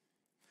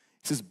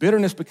 He says,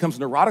 bitterness becomes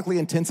neurotically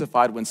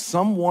intensified when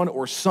someone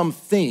or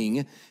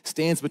something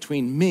stands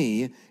between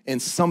me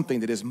and something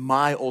that is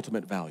my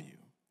ultimate value.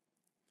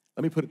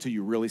 Let me put it to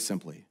you really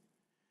simply.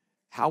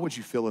 How would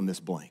you fill in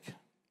this blank?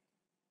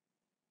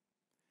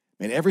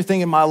 And everything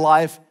in my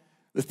life,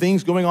 the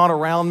things going on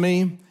around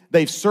me,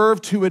 they've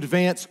served to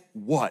advance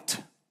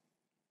what?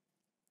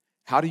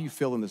 How do you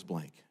fill in this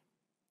blank?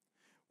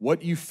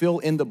 What you fill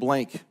in the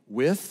blank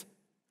with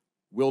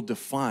will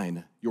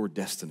define your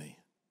destiny.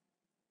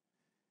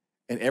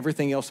 And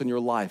everything else in your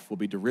life will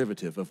be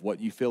derivative of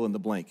what you fill in the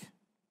blank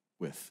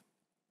with.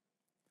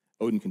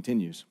 Oden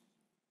continues.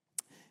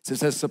 It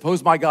says,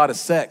 suppose my God is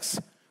sex,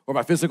 or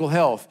my physical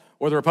health,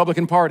 or the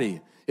Republican Party.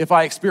 If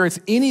I experience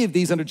any of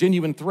these under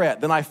genuine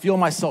threat, then I feel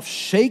myself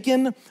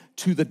shaken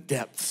to the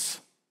depths.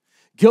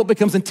 Guilt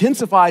becomes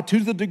intensified to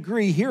the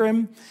degree, hear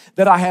him,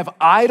 that I have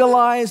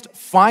idolized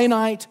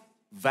finite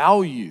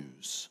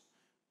values.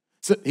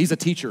 So he's a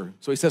teacher.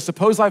 So he says,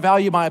 suppose I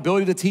value my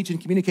ability to teach and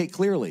communicate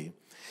clearly.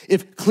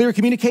 If clear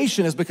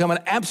communication has become an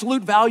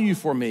absolute value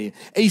for me,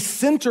 a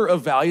center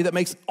of value that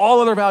makes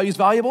all other values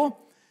valuable,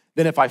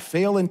 then if I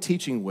fail in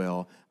teaching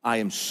well, I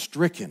am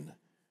stricken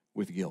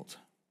with guilt.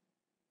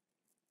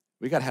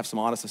 We got to have some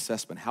honest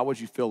assessment. How would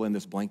you fill in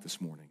this blank this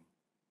morning?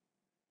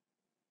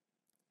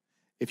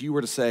 If you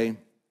were to say,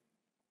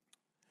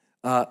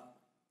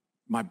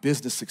 my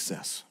business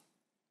success,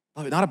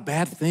 not a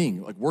bad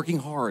thing, like working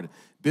hard,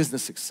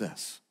 business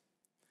success.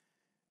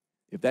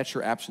 if that's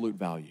your absolute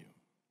value,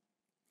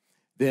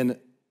 then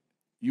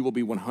you will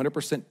be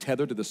 100%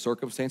 tethered to the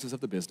circumstances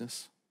of the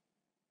business.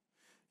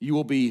 You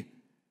will be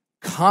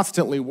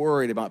constantly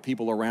worried about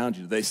people around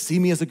you. Do they see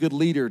me as a good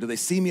leader? Do they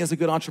see me as a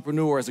good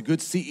entrepreneur, as a good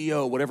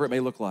CEO, whatever it may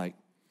look like?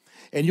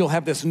 And you'll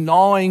have this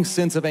gnawing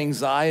sense of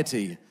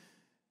anxiety,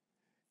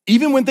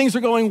 even when things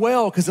are going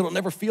well, because it'll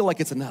never feel like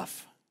it's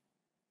enough.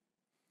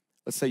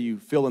 Let's say you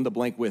fill in the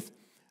blank with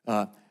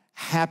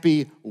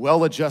happy,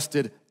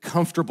 well-adjusted,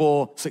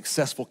 comfortable,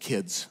 successful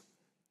kids.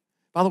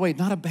 By the way,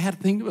 not a bad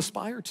thing to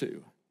aspire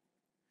to.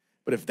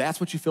 But if that's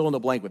what you fill in the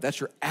blank with, that's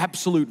your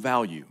absolute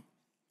value,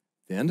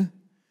 then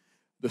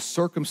the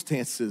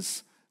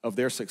circumstances of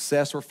their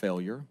success or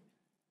failure,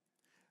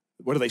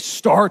 whether they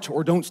start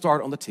or don't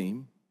start on the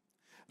team,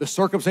 the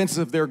circumstances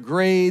of their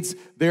grades,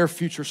 their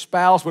future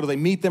spouse, whether they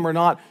meet them or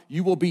not,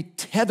 you will be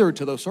tethered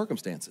to those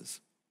circumstances.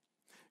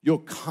 You'll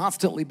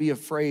constantly be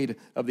afraid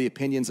of the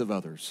opinions of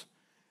others.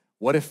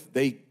 What if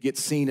they get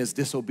seen as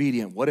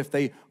disobedient? What if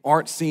they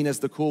aren't seen as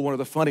the cool one or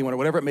the funny one or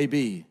whatever it may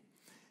be?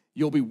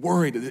 You'll be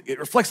worried. It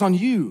reflects on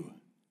you.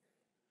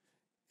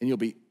 And you'll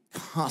be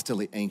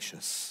constantly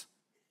anxious.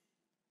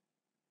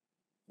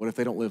 What if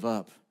they don't live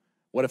up?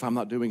 What if I'm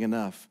not doing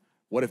enough?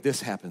 What if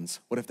this happens?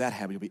 What if that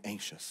happens? You'll be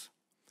anxious.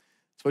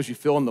 Suppose you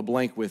fill in the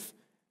blank with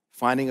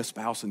finding a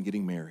spouse and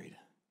getting married.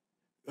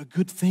 A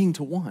good thing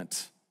to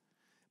want.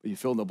 But you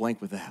fill in the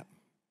blank with that.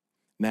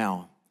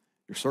 Now,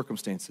 your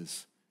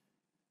circumstances,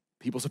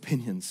 people's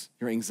opinions,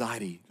 your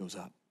anxiety goes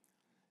up.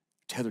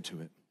 Tethered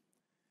to it.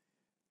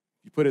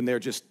 You put in there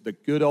just the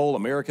good old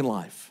American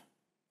life,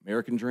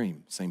 American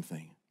dream, same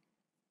thing.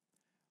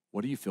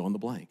 What do you fill in the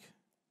blank?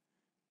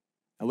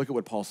 Now look at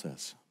what Paul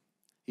says.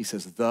 He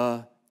says,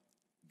 the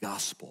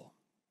gospel.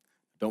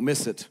 Don't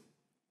miss it.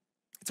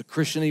 It's a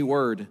Christian-y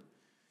word,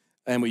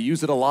 and we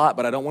use it a lot,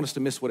 but I don't want us to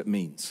miss what it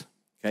means.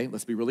 Okay,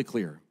 let's be really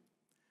clear.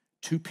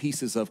 Two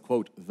pieces of,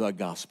 quote, the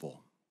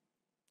gospel.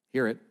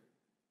 Hear it.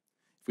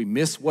 If we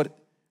miss what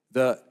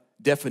the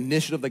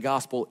definition of the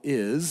gospel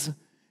is,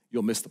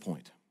 you'll miss the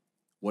point.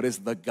 What is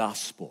the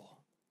gospel?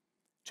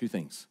 Two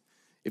things.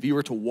 If you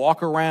were to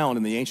walk around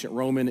in the ancient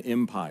Roman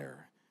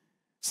Empire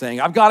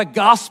saying, I've got a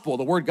gospel,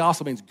 the word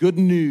gospel means good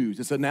news.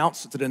 It's an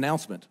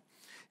announcement.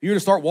 If you were to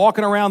start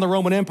walking around the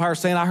Roman Empire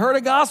saying, I heard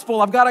a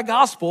gospel, I've got a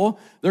gospel,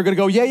 they're going to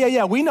go,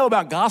 yeah, we know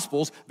about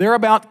gospels. They're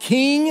about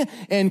king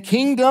and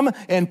kingdom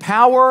and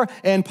power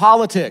and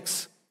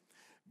politics.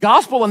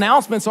 Gospel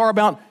announcements are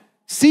about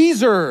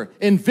Caesar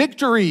and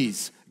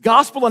victories.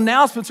 Gospel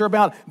announcements are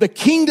about the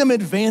kingdom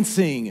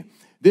advancing.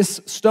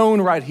 This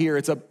stone right here,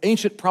 it's an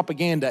ancient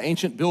propaganda,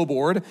 ancient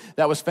billboard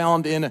that was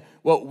found in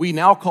what we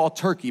now call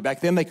Turkey.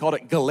 Back then they called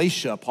it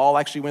Galatia. Paul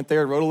actually went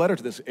there and wrote a letter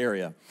to this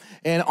area.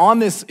 And on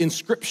this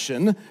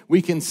inscription,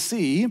 we can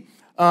see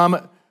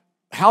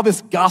how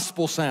this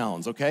gospel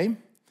sounds, okay?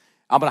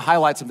 I'm going to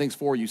highlight some things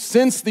for you.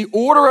 Since the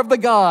order of the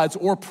gods,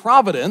 or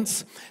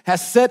providence,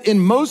 has set in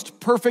most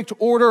perfect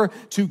order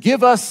to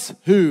give us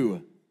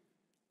who?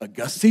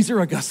 Caesar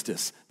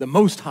Augustus, the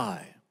Most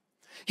High.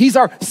 He's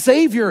our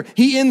Savior.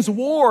 He ends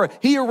war.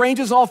 He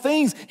arranges all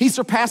things. He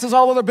surpasses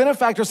all other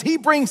benefactors. He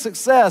brings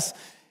success.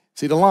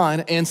 See the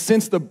line? And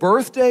since the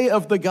birthday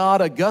of the god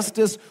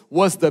Augustus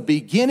was the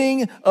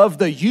beginning of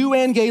the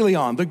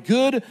euangelion, the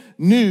good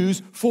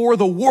news for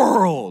the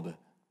world.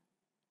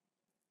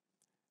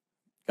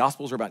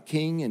 Gospels are about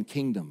king and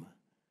kingdom,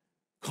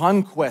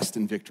 conquest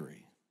and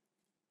victory.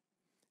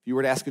 If you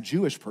were to ask a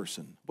Jewish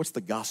person, what's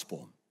the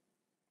gospel?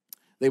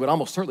 They would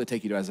almost certainly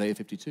take you to Isaiah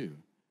 52.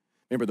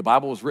 Remember, the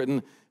Bible was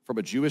written from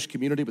a Jewish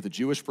community with a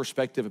Jewish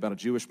perspective about a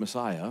Jewish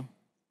Messiah.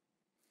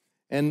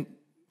 And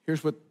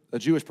here's what a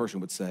Jewish person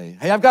would say.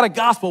 Hey, I've got a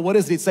gospel. What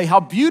is it? He'd say, how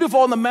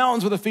beautiful on the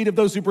mountains are the feet of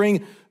those who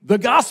bring the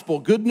gospel,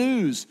 good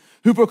news,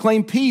 who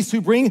proclaim peace,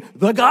 who bring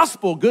the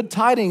gospel, good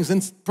tidings,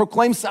 and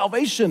proclaim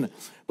salvation.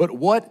 But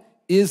what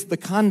is the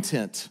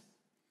content?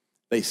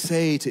 They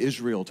say to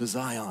Israel, to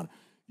Zion,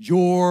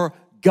 your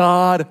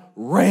God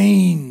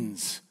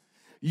reigns.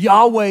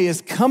 Yahweh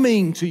is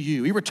coming to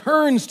you. He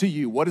returns to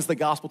you. What is the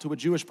gospel to a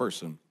Jewish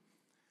person?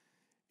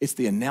 It's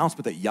the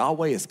announcement that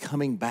Yahweh is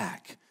coming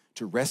back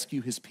to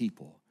rescue his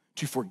people,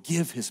 to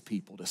forgive his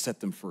people, to set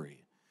them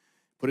free.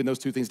 Putting those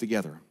two things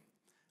together.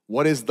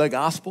 What is the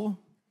gospel?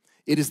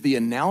 It is the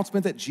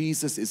announcement that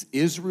Jesus is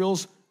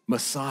Israel's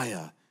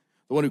Messiah,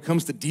 the one who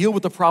comes to deal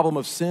with the problem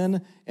of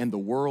sin and the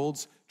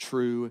world's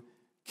true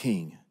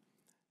king.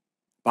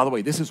 By the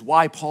way, this is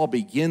why Paul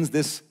begins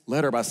this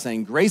letter by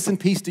saying, grace and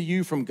peace to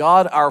you from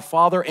God our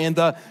Father and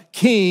the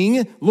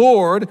King,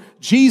 Lord,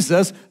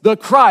 Jesus, the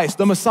Christ,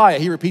 the Messiah.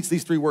 He repeats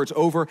these three words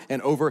over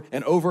and over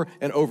and over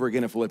and over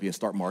again in Philippians.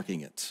 Start marking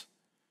it.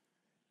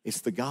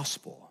 It's the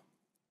gospel.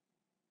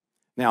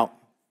 Now,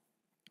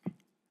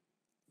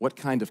 what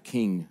kind of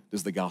king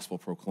does the gospel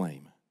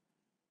proclaim?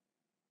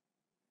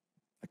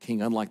 A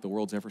king unlike the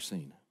world's ever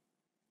seen.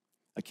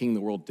 A king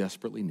the world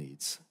desperately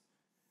needs.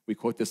 We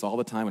quote this all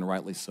the time, and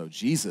rightly so.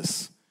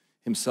 Jesus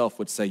himself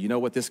would say, you know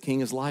what this king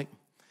is like?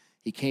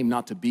 He came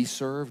not to be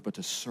served, but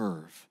to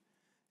serve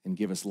and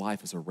give his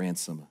life as a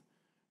ransom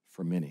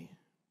for many.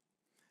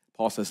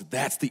 Paul says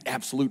that's the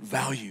absolute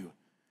value.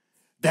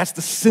 That's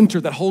the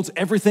center that holds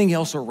everything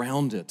else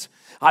around it.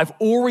 I've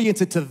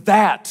oriented to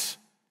that,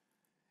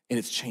 and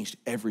it's changed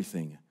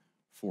everything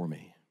for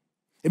me.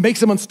 It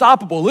makes him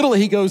unstoppable. Literally,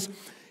 he goes,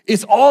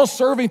 it's all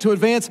serving to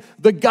advance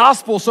the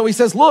gospel. So he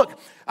says, look,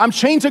 I'm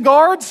chained to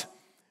guards.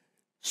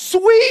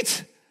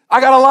 Sweet. I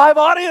got a live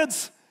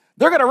audience.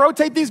 They're going to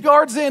rotate these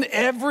guards in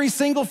every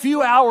single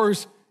few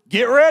hours.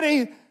 Get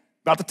ready.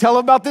 About to tell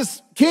them about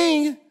this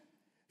king.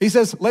 He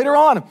says later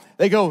on,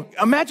 they go,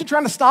 imagine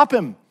trying to stop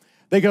him.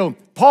 They go,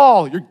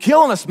 Paul, you're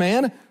killing us,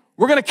 man.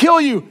 We're going to kill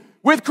you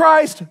with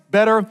Christ.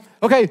 Better.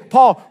 Okay,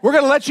 Paul, we're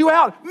going to let you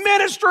out.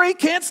 Ministry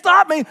can't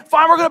stop me.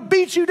 Fine, we're going to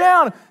beat you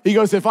down. He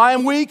goes, if I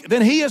am weak,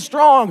 then he is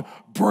strong.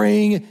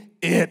 Bring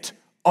it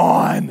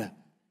on.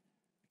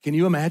 Can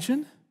you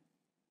imagine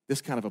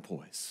this kind of a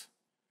poise?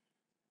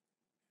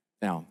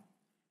 Now,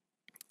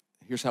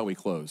 here's how we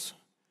close.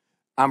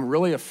 I'm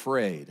really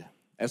afraid,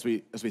 as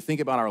we think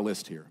about our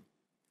list here,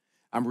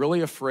 I'm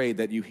really afraid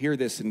that you hear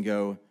this and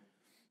go,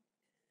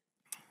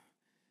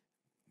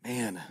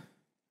 man,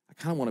 I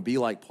kind of want to be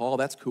like Paul.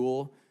 That's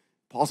cool.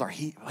 Paul's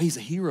he's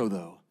a hero,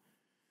 though.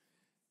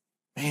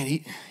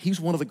 Man, he's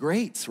one of the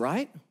greats,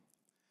 right?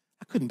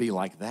 I couldn't be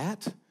like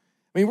that.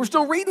 I mean, we're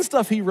still reading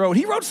stuff he wrote.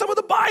 He wrote some of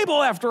the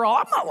Bible, after all.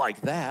 I'm not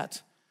like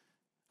that.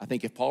 I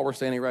think if Paul were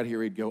standing right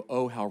here, he'd go,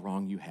 oh, how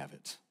wrong you have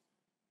it.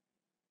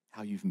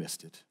 How you've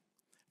missed it.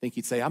 I think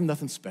he'd say, I'm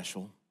nothing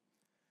special.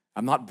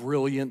 I'm not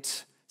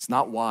brilliant. It's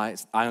not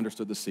wise. I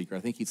understood the secret.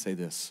 I think he'd say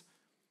this.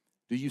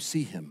 Do you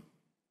see him?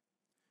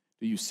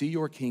 Do you see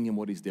your king and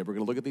what he's did? We're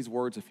going to look at these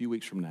words a few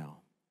weeks from now.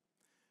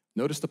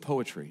 Notice the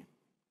poetry.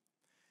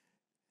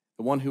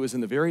 The one who is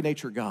in the very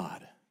nature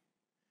God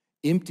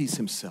empties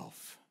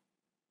himself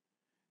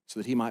so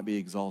that he might be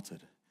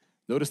exalted.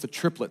 Notice the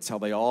triplets, how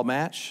they all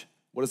match.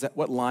 What is that?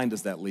 What line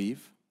does that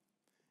leave?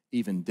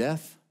 Even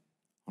death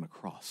on a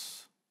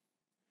cross.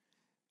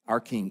 Our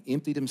king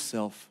emptied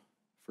himself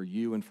for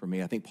you and for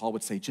me. I think Paul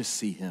would say, just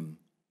see him.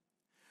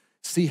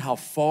 See how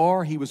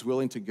far he was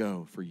willing to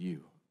go for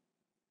you.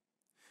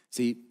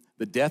 See,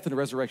 the death and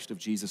resurrection of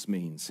Jesus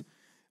means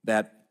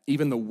that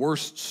even the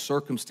worst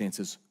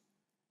circumstances,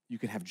 you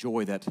can have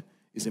joy that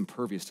is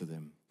impervious to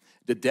them.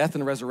 The death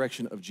and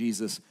resurrection of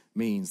Jesus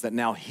means that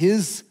now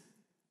his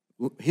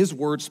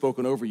word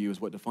spoken over you is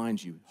what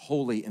defines you,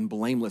 holy and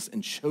blameless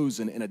and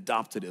chosen and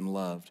adopted and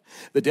loved.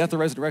 The death and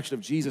resurrection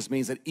of Jesus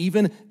means that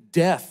even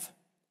death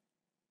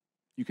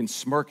you can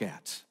smirk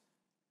at.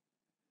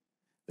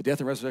 The death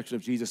and resurrection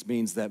of Jesus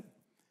means that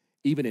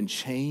even in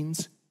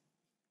chains,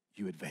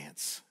 you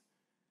advance.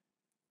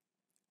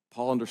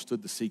 Paul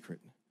understood the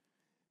secret.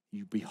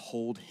 You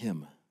behold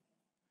him,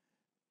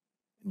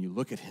 and you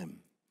look at him,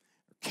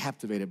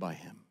 captivated by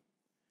him.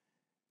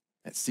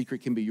 That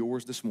secret can be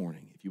yours this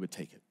morning if you would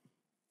take it.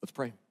 Let's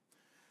pray.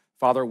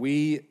 Father,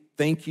 we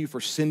thank you for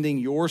sending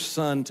your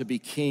son to be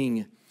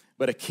king,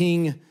 but a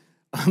king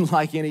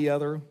unlike any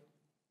other.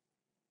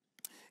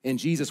 And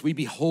Jesus, we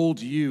behold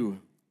you.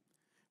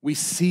 We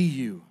see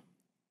you.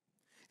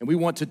 And we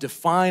want to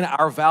define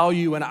our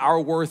value and our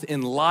worth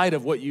in light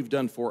of what you've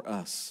done for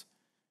us.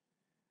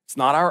 It's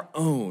not our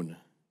own,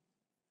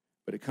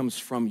 but it comes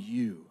from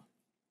you.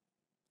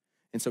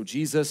 And so,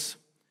 Jesus,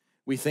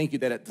 we thank you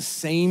that at the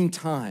same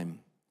time,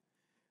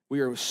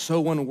 we are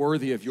so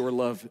unworthy of your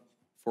love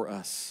for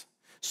us,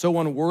 so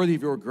unworthy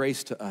of your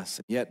grace to us,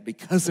 and yet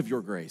because of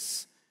your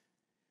grace,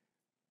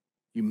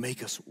 you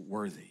make us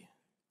worthy,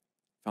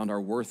 found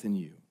our worth in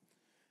you.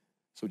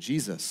 So,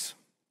 Jesus,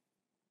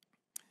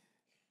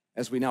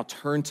 as we now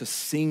turn to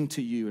sing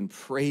to you and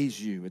praise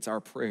you, it's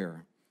our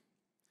prayer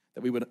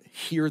that we would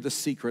hear the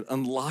secret,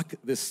 unlock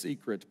this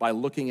secret by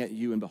looking at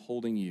you and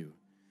beholding you,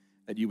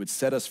 that you would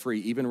set us free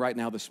even right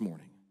now this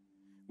morning.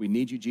 We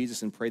need you,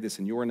 Jesus, and pray this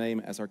in your name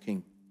as our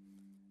King.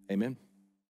 Amen.